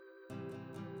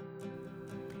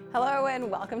Hello and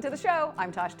welcome to the show.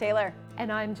 I'm Tosh Taylor. And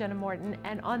I'm Jenna Morton.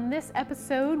 And on this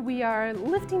episode, we are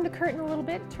lifting the curtain a little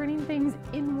bit, turning things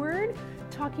inward,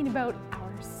 talking about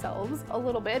ourselves a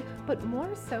little bit, but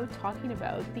more so talking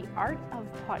about the art of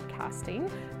podcasting,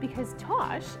 because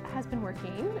Tosh has been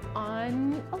working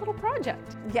on a little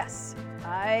project. Yes,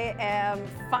 I am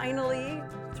finally,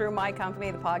 through my company,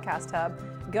 the Podcast Hub,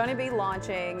 going to be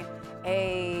launching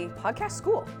a podcast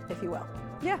school, if you will.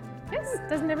 Yeah. Yes.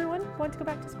 Doesn't everyone want to go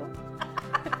back to school?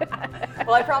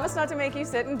 Well, I promise not to make you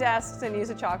sit in desks and use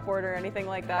a chalkboard or anything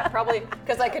like that. Probably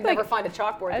because I could never find a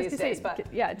chalkboard these days. But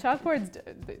yeah, chalkboards,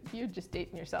 you're just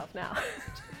dating yourself now.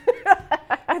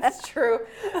 That's true.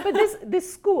 But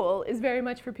this school is very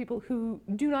much for people who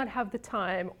do not have the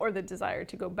time or the desire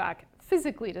to go back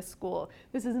physically to school.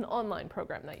 This is an online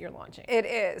program that you're launching. It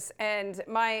is, and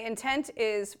my intent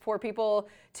is for people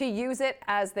to use it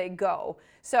as they go.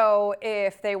 So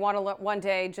if they want to one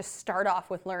day just start off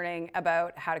with learning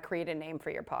about how to create a name for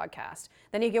your podcast,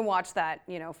 then you can watch that,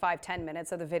 5-10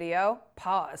 minutes of the video,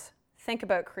 pause, think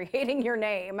about creating your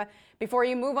name before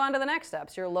you move on to the next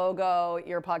steps, your logo,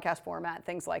 your podcast format,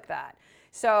 things like that.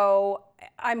 So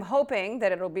I'm hoping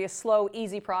that it'll be a slow,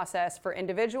 easy process for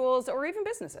individuals or even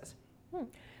businesses.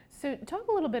 So talk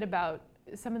a little bit about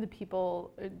some of the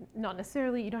people, not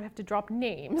necessarily, you don't have to drop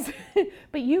names,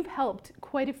 but you've helped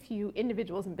quite a few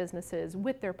individuals and businesses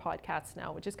with their podcasts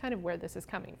now, which is kind of where this is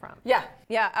coming from. Yeah,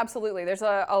 absolutely. There's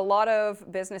a lot of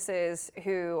businesses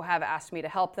who have asked me to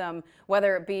help them,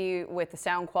 whether it be with the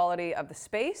sound quality of the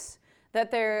space that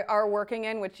they are working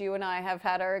in, which you and I have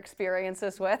had our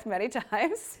experiences with many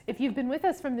times. If you've been with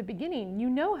us from the beginning, you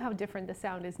know how different the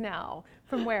sound is now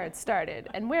from where it started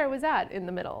and where it was at in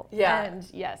the middle. Yeah. And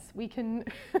yes, we can,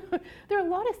 there are a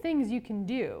lot of things you can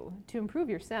do to improve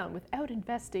your sound without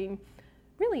investing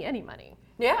really any money.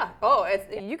 Yeah,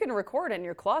 you can record in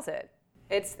your closet.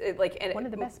 It's one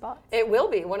of the best spots. It will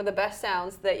be one of the best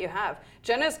sounds that you have.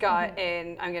 Jenna's got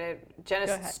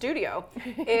Jenna's studio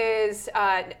is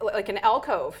like an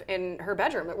alcove in her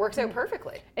bedroom. It works out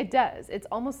perfectly. It does. It's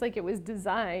almost like it was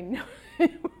designed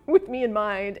with me in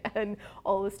mind and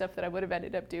all the stuff that I would have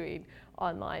ended up doing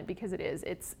online, because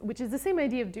which is the same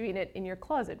idea of doing it in your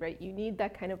closet, right? You need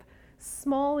that kind of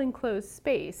small enclosed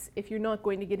space if you're not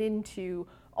going to get into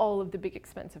all of the big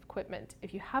expensive equipment.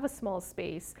 If you have a small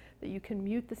space that you can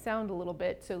mute the sound a little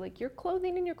bit, so like your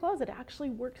clothing in your closet actually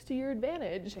works to your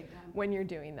advantage when you're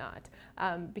doing that.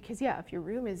 Because if your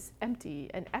room is empty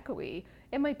and echoey,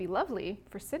 it might be lovely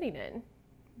for sitting in,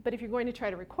 but if you're going to try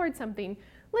to record something,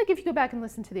 like if you go back and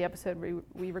listen to the episode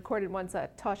we recorded once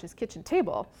at Tosh's kitchen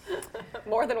table.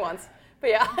 More than once. But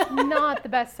yeah. Not the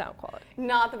best sound quality.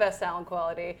 Not the best sound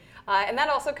quality. And that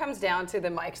also comes down to the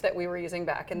mics that we were using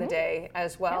back in the day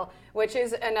as well, which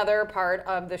is another part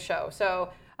of the show. So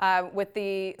with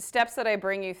the steps that I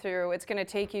bring you through, it's going to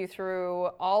take you through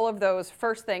all of those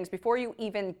first things before you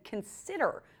even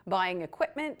consider buying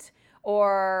equipment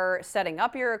or setting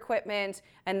up your equipment,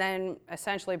 and then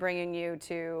essentially bringing you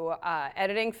to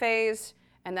editing phase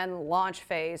and then launch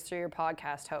phase through your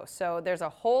podcast host. So there's a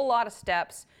whole lot of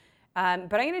steps. But I'm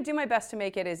going to do my best to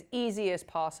make it as easy as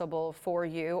possible for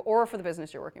you or for the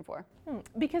business you're working for.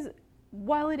 Because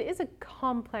while it is a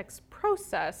complex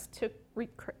process to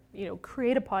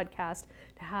create a podcast,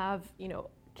 to have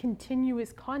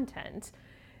continuous content,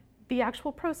 the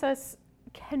actual process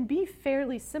can be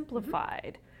fairly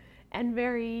simplified and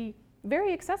very,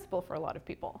 very accessible for a lot of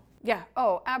people. Yeah.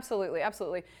 Oh, absolutely.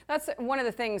 Absolutely. That's one of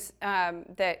the things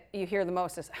that you hear the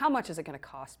most is, how much is it going to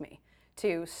cost me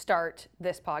to start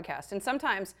this podcast? And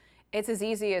sometimes it's as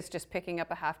easy as just picking up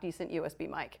a half decent USB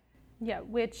mic. Yeah,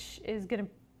 which is going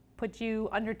to put you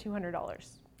under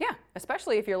 $200. Yeah,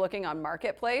 especially if you're looking on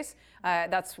Marketplace.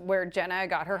 That's where Jenna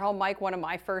got her home mic, one of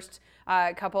my first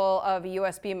couple of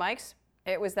USB mics.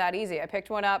 It was that easy. I picked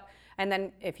one up, and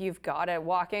then if you've got a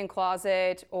walk-in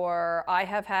closet, or I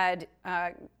have had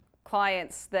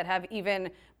clients that have even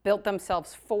built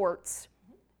themselves forts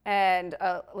and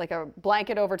like a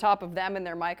blanket over top of them and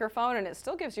their microphone, and it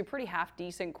still gives you pretty half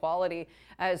decent quality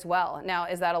as well. Now,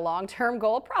 is that a long-term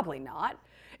goal? Probably not.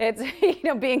 It's,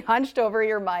 being hunched over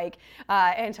your mic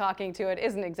and talking to it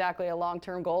isn't exactly a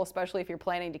long-term goal, especially if you're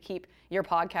planning to keep your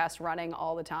podcast running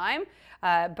all the time.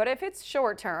 But if it's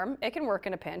short-term, it can work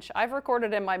in a pinch. I've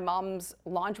recorded in my mom's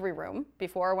laundry room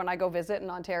before when I go visit in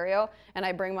Ontario and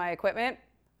I bring my equipment.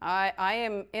 I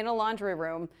am in a laundry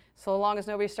room. So long as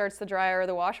nobody starts the dryer or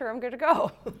the washer, I'm good to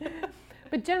go.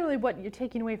 But generally what you're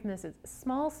taking away from this is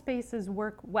small spaces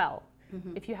work well.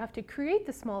 Mm-hmm. If you have to create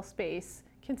the small space,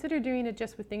 consider doing it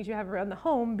just with things you have around the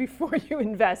home before you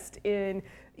invest in,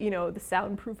 the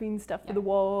soundproofing stuff for the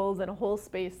walls and a whole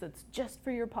space that's just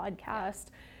for your podcast.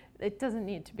 It doesn't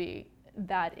need to be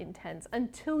that intense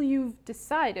until you've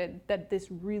decided that this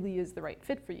really is the right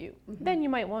fit for you. Then you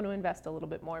might want to invest a little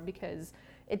bit more, because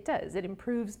it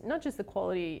improves not just the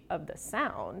quality of the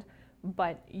sound,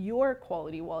 but your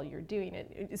quality while you're doing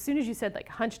it. As soon as you said like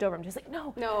hunched over, I'm just like,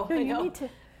 no, you need to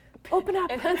open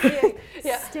up,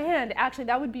 stand. Actually,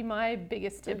 that would be my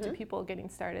biggest tip to people getting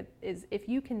started, is if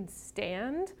you can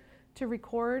stand to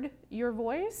record your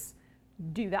voice,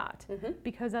 do that.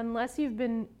 Because unless you've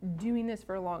been doing this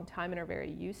for a long time and are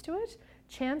very used to it,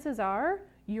 chances are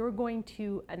you're going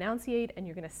to enunciate and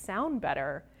you're going to sound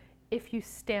better if you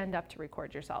stand up to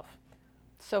record yourself.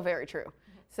 So very true.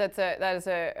 So that is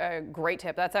a great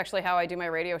tip. That's actually how I do my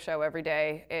radio show every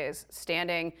day, is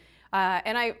standing.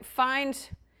 And I find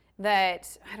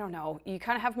that, I don't know, you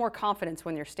kind of have more confidence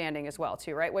when you're standing as well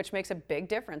too, right? Which makes a big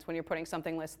difference when you're putting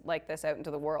something like this out into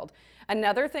the world.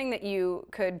 Another thing that you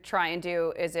could try and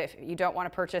do is, if you don't want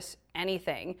to purchase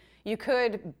anything, you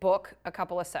could book a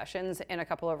couple of sessions in a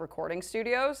couple of recording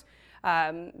studios.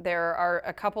 There are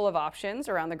a couple of options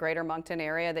around the Greater Moncton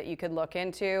area that you could look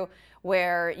into,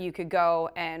 where you could go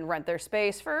and rent their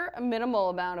space for a minimal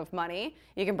amount of money.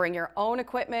 You can bring your own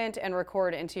equipment and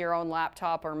record into your own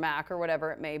laptop or Mac or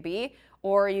whatever it may be,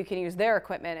 or you can use their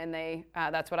equipment, and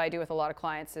that's what I do with a lot of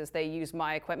clients, is they use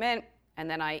my equipment and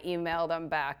then I email them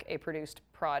back a produced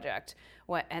project.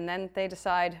 And then they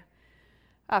decide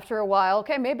after a while,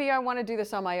 okay, maybe I want to do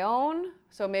this on my own,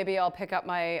 so maybe I'll pick up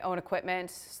my own equipment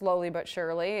slowly but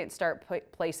surely and start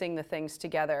placing the things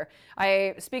together.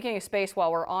 Speaking of space,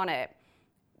 while we're on it,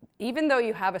 even though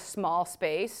you have a small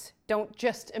space, don't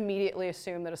just immediately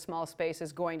assume that a small space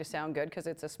is going to sound good because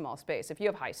it's a small space. If you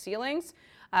have high ceilings,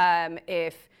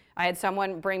 if I had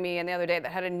someone bring me in the other day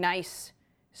that had a nice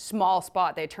small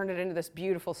spot, they turned it into this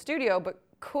beautiful studio, but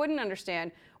couldn't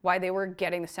understand why they were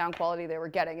getting the sound quality they were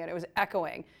getting, and it was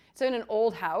echoing. It's in an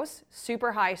old house,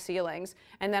 super high ceilings,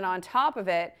 and then on top of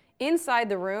it, inside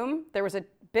the room, there was a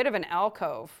bit of an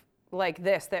alcove like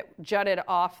this that jutted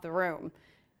off the room,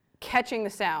 catching the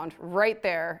sound right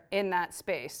there in that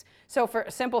space. So for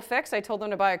a simple fix, I told them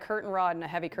to buy a curtain rod and a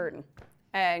heavy curtain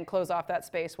and close off that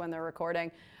space when they're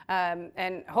recording.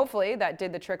 And hopefully that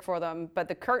did the trick for them, but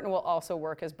the curtain will also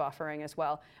work as buffering as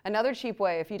well. Another cheap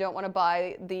way, if you don't want to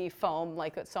buy the foam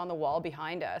like that's on the wall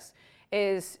behind us,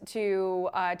 is to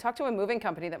talk to a moving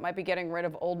company that might be getting rid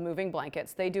of old moving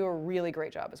blankets. They do a really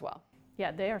great job as well.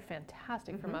 Yeah, they are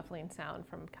fantastic for muffling sound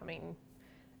from coming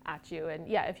at you. And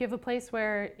yeah, if you have a place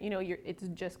where it's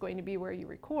just going to be where you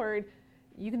record,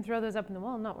 you can throw those up in the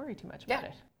wall and not worry too much about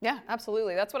it. Yeah,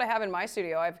 absolutely. That's what I have in my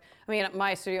studio.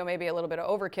 My studio may be a little bit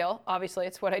of overkill. Obviously,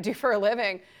 it's what I do for a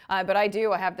living. But I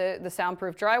have the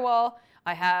soundproof drywall.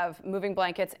 I have moving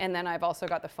blankets, and then I've also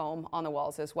got the foam on the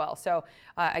walls as well. So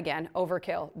again,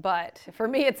 overkill. But for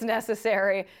me, it's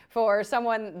necessary. For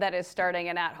someone that is starting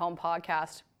an at-home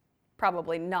podcast,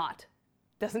 probably not.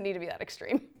 Doesn't need to be that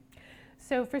extreme.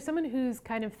 So for someone who's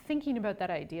kind of thinking about that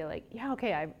idea, like, yeah,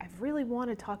 okay, I really want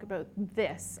to talk about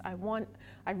this. I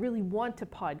really want to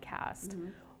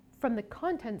podcast. From the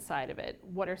content side of it,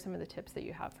 what are some of the tips that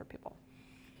you have for people?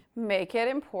 Make it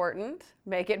important,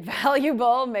 make it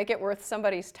valuable, make it worth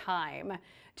somebody's time.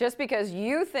 Just because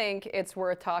you think it's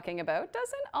worth talking about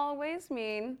doesn't always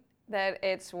mean that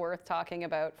it's worth talking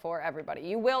about for everybody.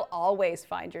 You will always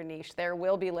find your niche. There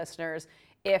will be listeners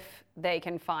if they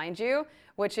can find you,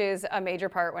 which is a major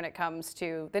part when it comes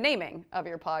to the naming of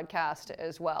your podcast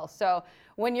as well. So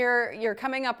when you're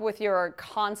coming up with your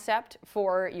concept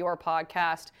for your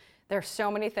podcast, there's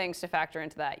so many things to factor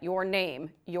into that. Your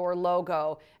name, your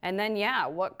logo, and then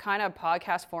what kind of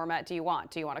podcast format do you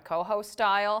want? Do you want a co-host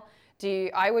style?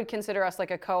 I would consider us like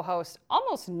a co-host,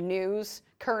 almost news,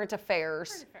 current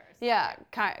affairs. Yeah,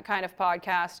 kind of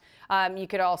podcast. You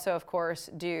could also, of course,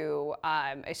 do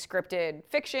a scripted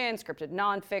fiction, scripted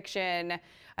nonfiction.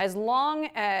 As long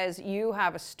as you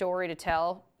have a story to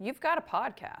tell, you've got a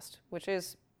podcast, which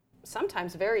is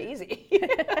sometimes very easy.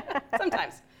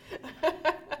 Sometimes.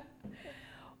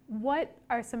 What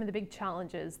are some of the big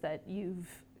challenges that you've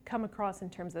come across in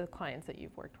terms of the clients that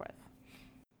you've worked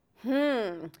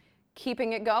with?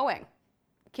 Keeping it going.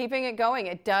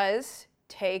 It does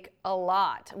take a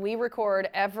lot. We record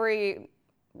every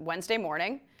Wednesday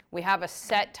morning. We have a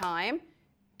set time.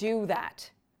 Do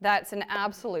that. That's an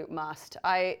absolute must.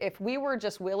 If we were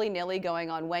just willy-nilly going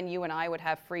on when you and I would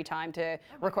have free time to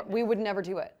record, we would never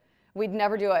do it. We'd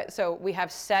never do it. So we have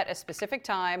set a specific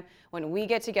time when we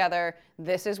get together.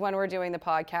 This is when we're doing the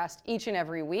podcast each and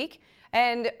every week.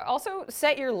 And also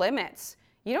set your limits.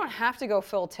 you don't have to go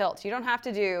full tilt. You don't have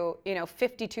to do,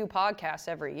 52 podcasts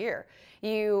every year.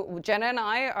 Jenna and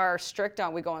I are strict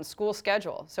on, we go on school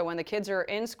schedule. So when the kids are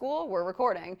in school, we're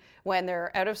recording. When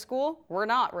they're out of school, we're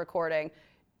not recording.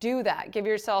 Do that. Give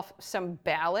yourself some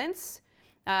balance.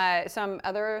 Some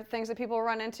other things that people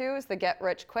run into is the get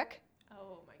rich quick.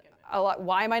 Oh my goodness.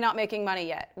 Why am I not making money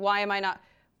yet? Why am I not?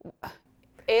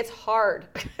 It's hard.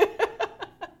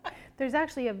 There's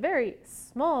actually a very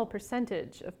small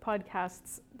percentage of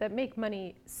podcasts that make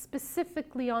money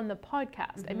specifically on the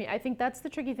podcast. I mean, I think that's the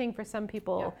tricky thing for some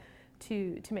people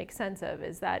to make sense of,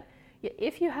 is that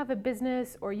if you have a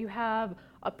business or you have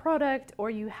a product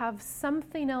or you have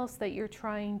something else that you're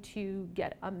trying to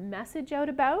get a message out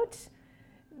about,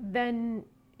 then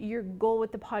your goal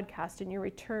with the podcast and your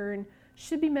return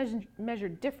should be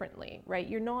measured differently, right?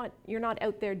 You're not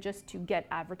out there just to get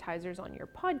advertisers on your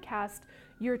podcast.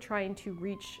 You're trying to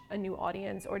reach a new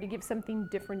audience or to give something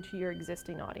different to your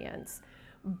existing audience.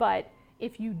 But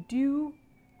if you do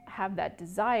have that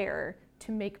desire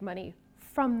to make money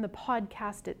from the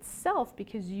podcast itself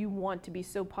because you want to be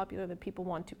so popular that people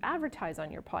want to advertise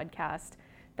on your podcast,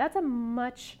 that's a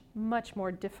much, much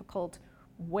more difficult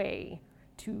way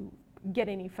to get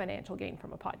any financial gain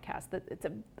from a podcast. That it's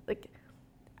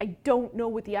I don't know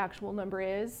what the actual number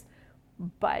is,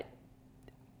 but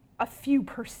a few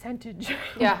percentage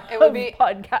it would be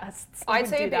podcasts. I'd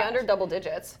say it'd be under double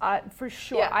digits. For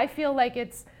sure. I feel like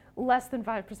it's less than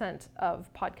 5%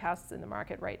 of podcasts in the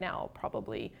market right now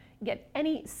probably get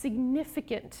any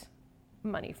significant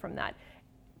money from that.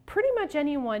 Pretty much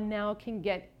anyone now can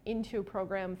get into a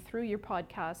program through your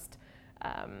podcast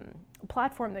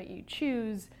platform that you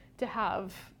choose to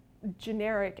have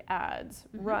generic ads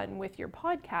run with your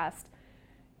podcast.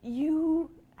 You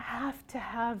have to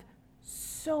have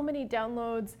so many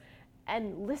downloads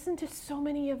and listen to so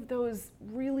many of those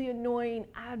really annoying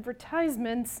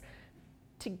advertisements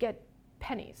to get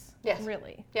pennies. Yes.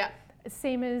 Really. Yeah.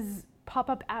 Same as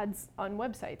pop-up ads on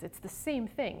websites. It's the same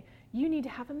thing. You need to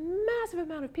have a massive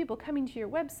amount of people coming to your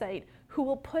website who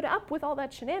will put up with all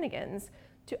that shenanigans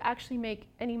to actually make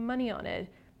any money on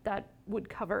it that would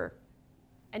cover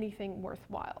anything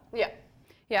worthwhile.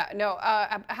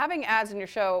 Having ads in your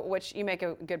show, which you make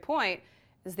a good point,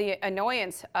 is the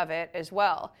annoyance of it as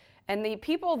well. And the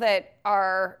people that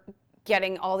are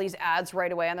getting all these ads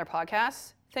right away on their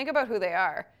podcasts, think about who they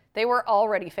are. They were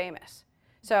already famous.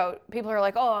 So people are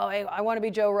like, oh, I want to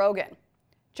be Joe Rogan.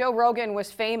 Joe Rogan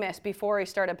was famous before he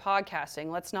started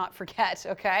podcasting. Let's not forget,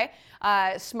 okay?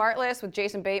 Smartless with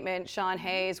Jason Bateman, Sean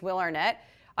Hayes, Will Arnett.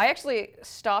 I actually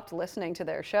stopped listening to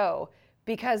their show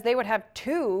because they would have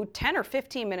 2 10 or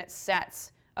 15 minute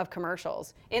sets of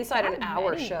commercials inside an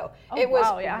hour show. It was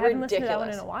ridiculous. I haven't listened to that one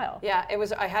in a while. Yeah, it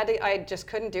was. I just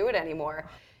couldn't do it anymore.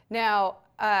 Now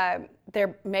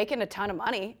they're making a ton of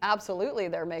money. Absolutely,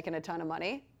 they're making a ton of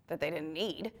money that they didn't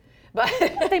need. But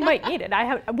they might need it.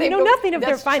 We know nothing of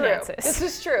their finances. True. This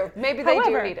is true. Maybe However,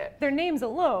 they do need it. Their names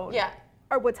alone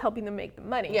are what's helping them make the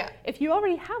money. Yeah. If you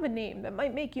already have a name that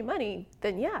might make you money,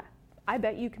 then I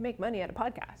bet you can make money at a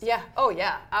podcast. Yeah. Oh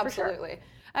yeah, absolutely.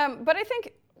 Sure. But I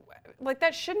think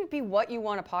that shouldn't be what you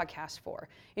want a podcast for.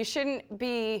 You shouldn't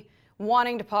be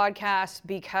wanting to podcast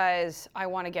because I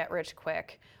want to get rich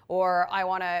quick, or I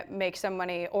want to make some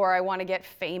money, or I want to get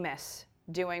famous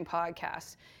doing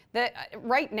podcasts. That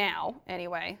right now,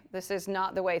 anyway, this is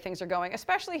not the way things are going,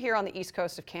 especially here on the East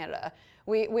Coast of Canada.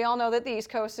 We all know that the East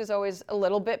Coast is always a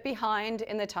little bit behind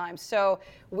in the times. So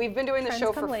we've been doing the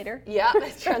show for later. Yeah,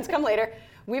 trends come later.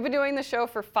 We've been doing the show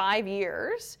for 5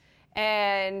 years.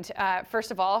 And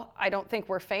first of all, I don't think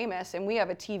we're famous, and we have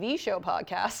a TV show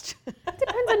podcast.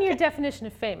 Depends on your definition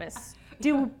of famous.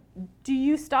 Do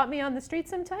you stop me on the street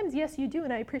sometimes? Yes, you do,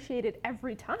 and I appreciate it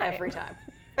every time. Every time.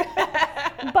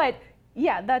 But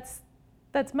yeah, that's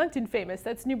Moncton famous.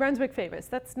 That's New Brunswick famous.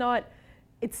 That's not.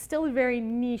 It's still a very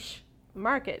niche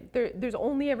market. There's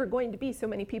only ever going to be so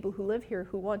many people who live here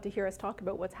who want to hear us talk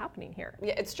about what's happening here.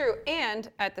 Yeah, it's true. And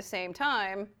at the same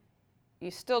time, you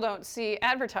still don't see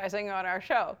advertising on our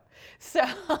show. So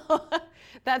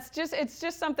it's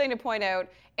just something to point out.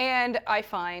 And I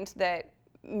find that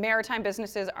maritime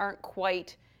businesses aren't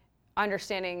quite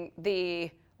understanding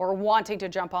or wanting to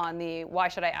jump on the why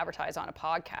should I advertise on a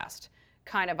podcast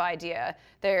kind of idea.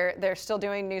 They're still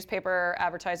doing newspaper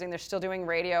advertising. They're still doing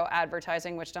radio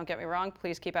advertising, which, don't get me wrong,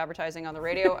 please keep advertising on the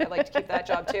radio. I'd like to keep that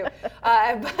job too.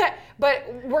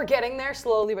 But we're getting there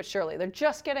slowly but surely. They're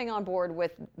just getting on board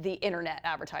with the internet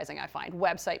advertising, I find.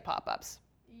 Website pop-ups.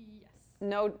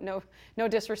 Yes. No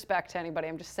disrespect to anybody.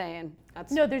 I'm just saying.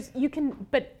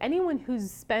 But anyone who's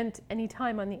spent any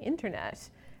time on the internet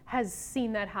has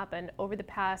seen that happen over the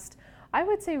past I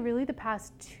would say really the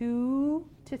past 2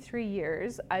 to 3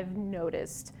 years, I've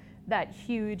noticed that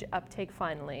huge uptake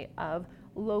finally of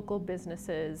local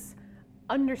businesses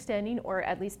understanding, or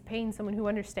at least paying someone who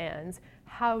understands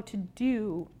how to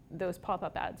do those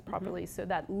pop-up ads properly, so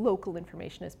that local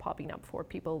information is popping up for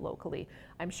people locally.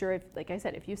 I'm sure if, like I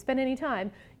said, if you spend any time,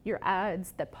 your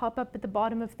ads that pop up at the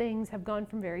bottom of things have gone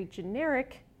from very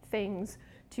generic things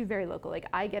to very local. Like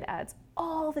I get ads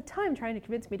all the time trying to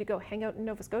convince me to go hang out in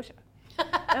Nova Scotia.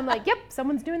 And I'm like, yep,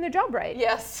 someone's doing their job right.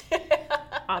 Yes.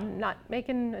 I'm not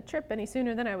making a trip any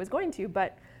sooner than I was going to,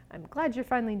 but I'm glad you're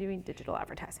finally doing digital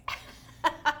advertising.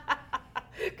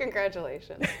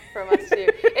 Congratulations from us to you.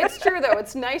 It's true though,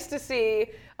 it's nice to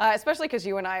see, especially because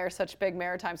you and I are such big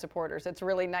maritime supporters, it's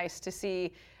really nice to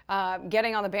see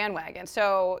getting on the bandwagon.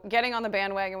 So getting on the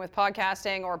bandwagon with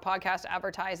podcasting or podcast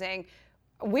advertising,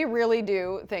 we really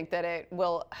do think that it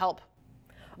will help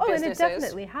businesses. And it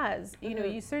definitely has. You know,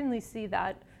 you certainly see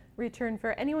that return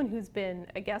for anyone who's been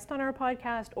a guest on our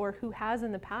podcast or who has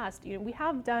in the past. You know, we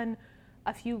have done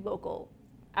a few local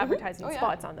advertising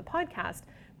spots on the podcast,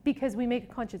 because we make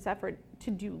a conscious effort to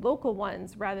do local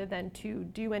ones rather than to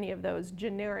do any of those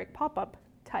generic pop-up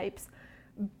types,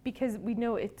 because we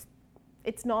know it's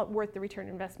not worth the return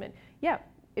investment. Yeah,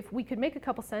 if we could make a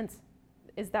couple cents,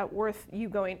 is that worth you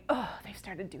going, oh, they've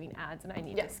started doing ads and I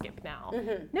need to skip now?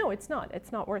 No, it's not.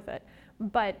 It's not worth it.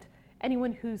 But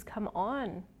anyone who's come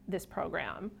on this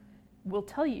program will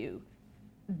tell you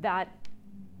that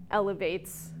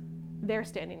elevates their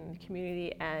standing in the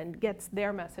community and gets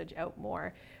their message out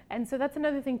more. And so that's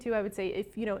another thing too, I would say,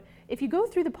 if you go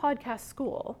through the podcast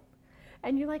school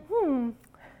and you're like,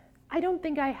 I don't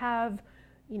think I have,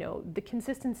 the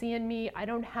consistency in me, I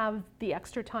don't have the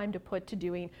extra time to put to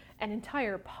doing an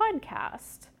entire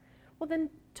podcast, well then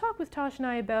talk with Tosh and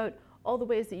I about all the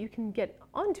ways that you can get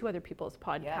onto other people's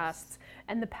podcasts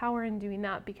and the power in doing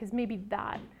that, because maybe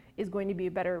that is going to be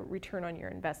a better return on your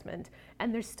investment.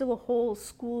 And there's still a whole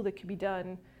school that could be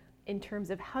done in terms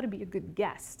of how to be a good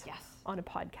guest on a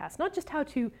podcast. Not just how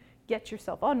to get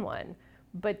yourself on one,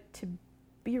 but to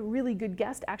be a really good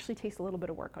guest actually takes a little bit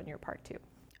of work on your part too.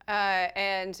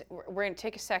 And we're going to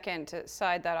take a second to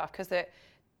side that off, because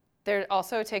there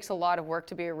also takes a lot of work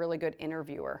to be a really good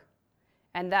interviewer.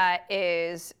 And that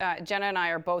is, Jenna and I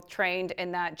are both trained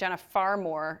in that. Jenna far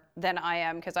more than I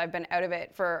am, because I've been out of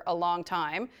it for a long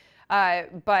time.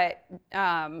 But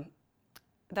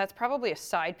that's probably a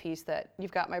side piece that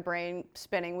you've got my brain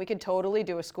spinning. We could totally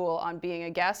do a school on being a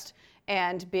guest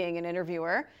and being an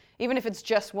interviewer, even if it's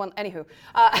just one. Anywho,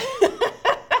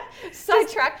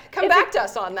 sidetrack. Come back to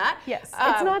us on that. Yes,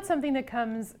 it's not something that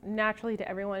comes naturally to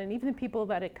everyone, and even the people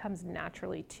that it comes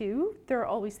naturally to, there are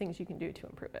always things you can do to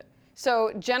improve it.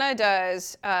 So Jenna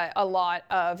does a lot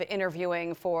of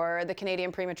interviewing for the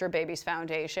Canadian Premature Babies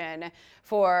Foundation,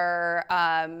 for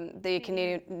the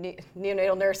Canadian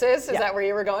Neonatal Nurses. Is that where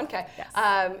you were going? Okay.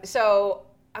 Yes. So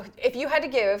if you had to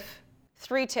give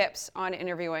 3 tips on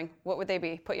interviewing, what would they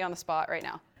be? Put you on the spot right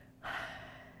now.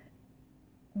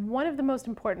 One of the most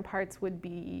important parts would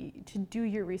be to do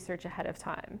your research ahead of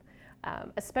time,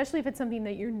 especially if it's something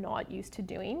that you're not used to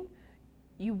doing.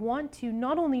 You want to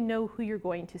not only know who you're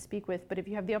going to speak with, but if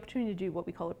you have the opportunity to do what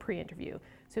we call a pre-interview.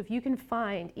 So if you can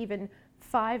find even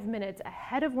 5 minutes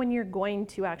ahead of when you're going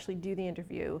to actually do the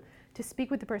interview to speak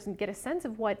with the person, get a sense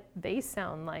of what they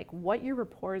sound like, what your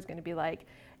rapport is going to be like,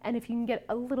 and if you can get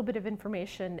a little bit of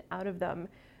information out of them,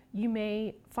 you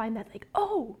may find that like,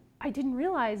 oh, I didn't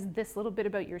realize this little bit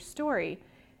about your story.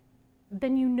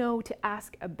 Then you know to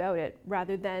ask about it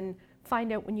rather than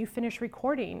find out when you finish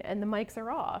recording and the mics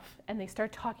are off and they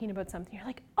start talking about something. You're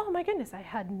like, oh my goodness, I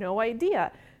had no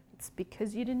idea. It's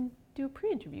because you didn't do a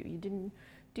pre-interview. You didn't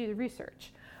do the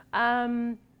research.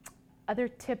 Other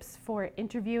tips for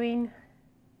interviewing: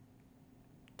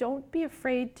 don't be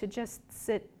afraid to just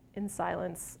sit in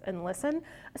silence and listen,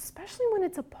 especially when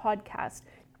it's a podcast.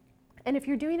 And if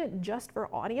you're doing it just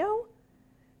for audio,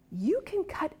 you can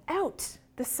cut out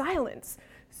the silence.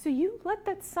 So you let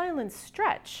that silence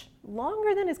stretch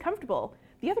longer than is comfortable.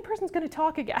 The other person's going to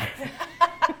talk again.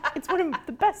 It's one of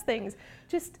the best things.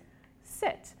 Just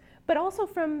sit. But also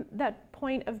from that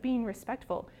point of being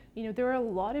respectful. There are a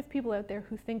lot of people out there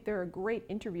who think they're a great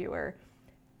interviewer.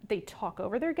 They talk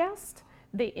over their guest.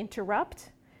 They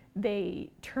interrupt.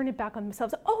 They turn it back on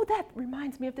themselves. Oh, that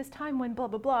reminds me of this time when blah,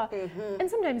 blah, blah. Mm-hmm. And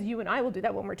sometimes you and I will do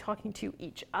that when we're talking to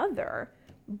each other,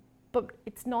 but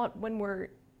it's not when we're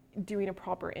doing a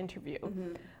proper interview.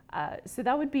 Mm-hmm. So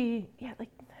that would be,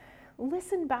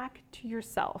 listen back to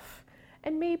yourself.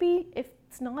 And maybe if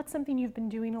it's not something you've been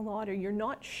doing a lot or you're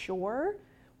not sure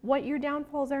what your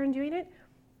downfalls are in doing it,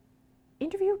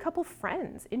 interview a couple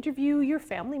friends, interview your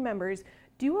family members,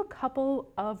 do a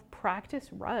couple of practice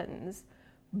runs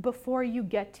before you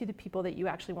get to the people that you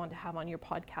actually want to have on your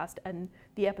podcast and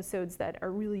the episodes that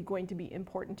are really going to be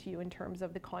important to you in terms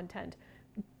of the content.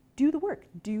 Do the work,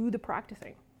 do the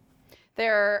practicing.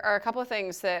 There are a couple of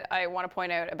things that I want to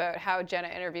point out about how Jenna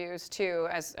interviews too,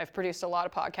 as I've produced a lot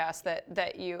of podcasts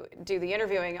that you do the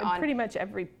interviewing and on. Pretty much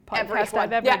every podcast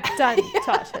I've ever done,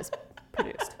 Tosh has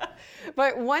produced.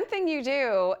 But one thing you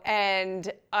do,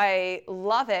 and I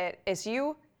love it, is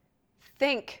you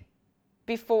think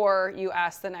before you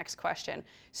ask the next question.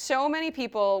 So many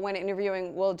people when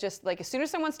interviewing will just, like, as soon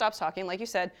as someone stops talking, like you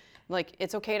said, like,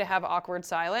 it's okay to have awkward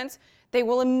silence, they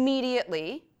will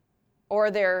immediately,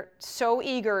 or they're so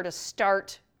eager to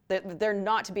start, that there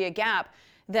not to be a gap,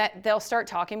 that they'll start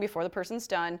talking before the person's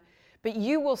done. But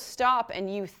you will stop and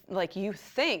you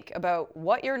think about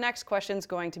what your next question's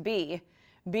going to be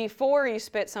before you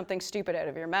spit something stupid out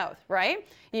of your mouth, right?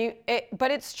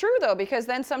 But it's true though, because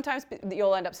then sometimes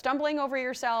you'll end up stumbling over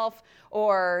yourself,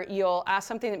 or you'll ask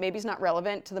something that maybe is not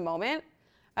relevant to the moment.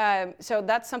 So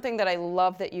that's something that I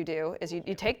love that you do, is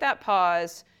you take that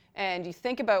pause and you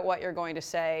think about what you're going to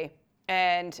say,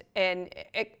 and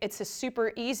it's a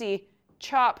super easy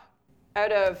chop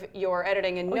out of your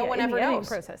editing, and no one ever knows. In the editing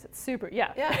process, it's super,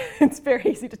 it's very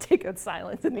easy to take out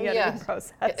silence in the editing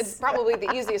process. It's probably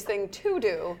the easiest thing to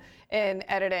do in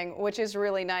editing, which is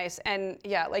really nice. And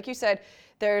yeah, like you said,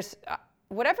 there's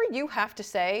whatever you have to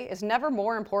say is never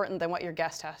more important than what your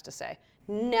guest has to say.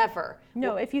 Never.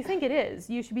 No, if you think it is,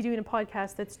 you should be doing a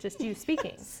podcast that's just you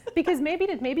speaking. Because maybe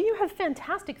you have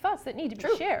fantastic thoughts that need to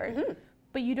be shared,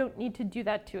 but you don't need to do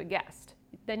that to a guest.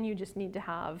 Then you just need to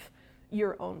have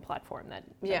your own platform that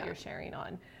you're sharing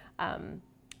on.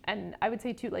 And I would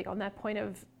say too, like on that point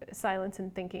of silence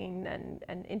and thinking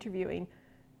and interviewing,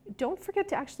 don't forget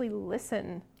to actually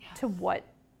listen to what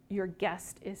your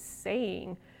guest is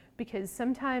saying, because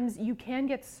sometimes you can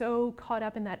get so caught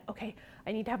up in that, okay,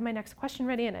 I need to have my next question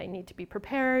ready and I need to be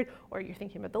prepared, or you're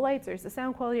thinking about the lights, or is the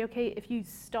sound quality okay? If you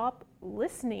stop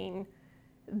listening,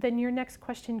 then your next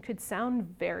question could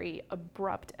sound very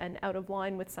abrupt and out of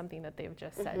line with something that they've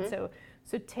just said.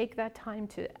 So take that time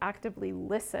to actively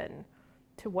listen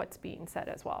to what's being said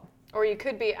as well. Or you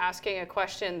could be asking a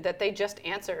question that they just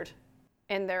answered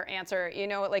in their answer,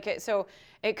 so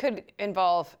it could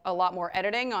involve a lot more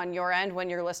editing on your end when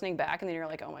you're listening back, and then you're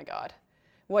like, oh my God,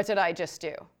 what did I just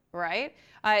do, right?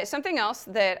 Something else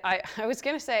that I was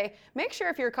gonna say, make sure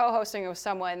if you're co-hosting with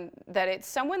someone, that it's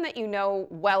someone that you know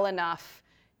well enough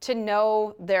to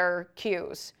know their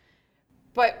cues.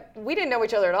 But we didn't know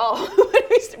each other at all,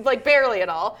 like barely at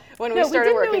all, when we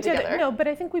started working together. No, but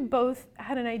I think we both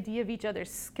had an idea of each other's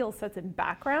skill sets and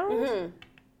background.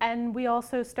 And we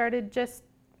also started just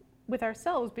with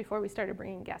ourselves before we started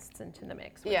bringing guests into the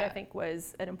mix, which I think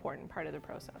was an important part of the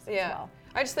process as well.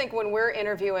 I just think when we're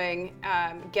interviewing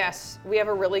guests, we have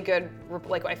a really good,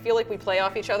 I feel like we play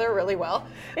off each other really well.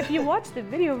 If you watch the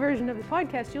video version of the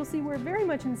podcast, you'll see we're very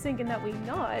much in sync in that we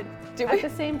nod at the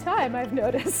same time, I've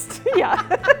noticed.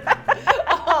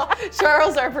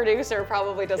 Charles, our producer,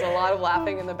 probably does a lot of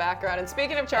laughing in the background. And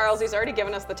speaking of Charles, he's already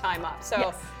given us the time up.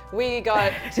 So we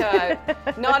got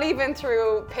not even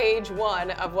through page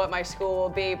 1 of what my school will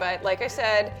be. But like I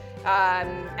said,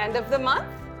 end of the month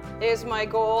is my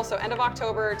goal. So end of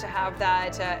October to have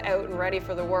that out and ready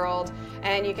for the world.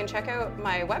 And you can check out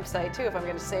my website too, if I'm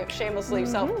going to say shamelessly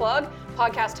self-plug,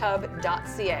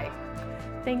 podcasthub.ca.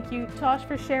 Thank you, Tosh,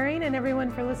 for sharing, and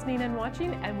everyone for listening and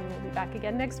watching. And we will be back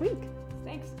again next week.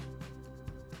 Thanks.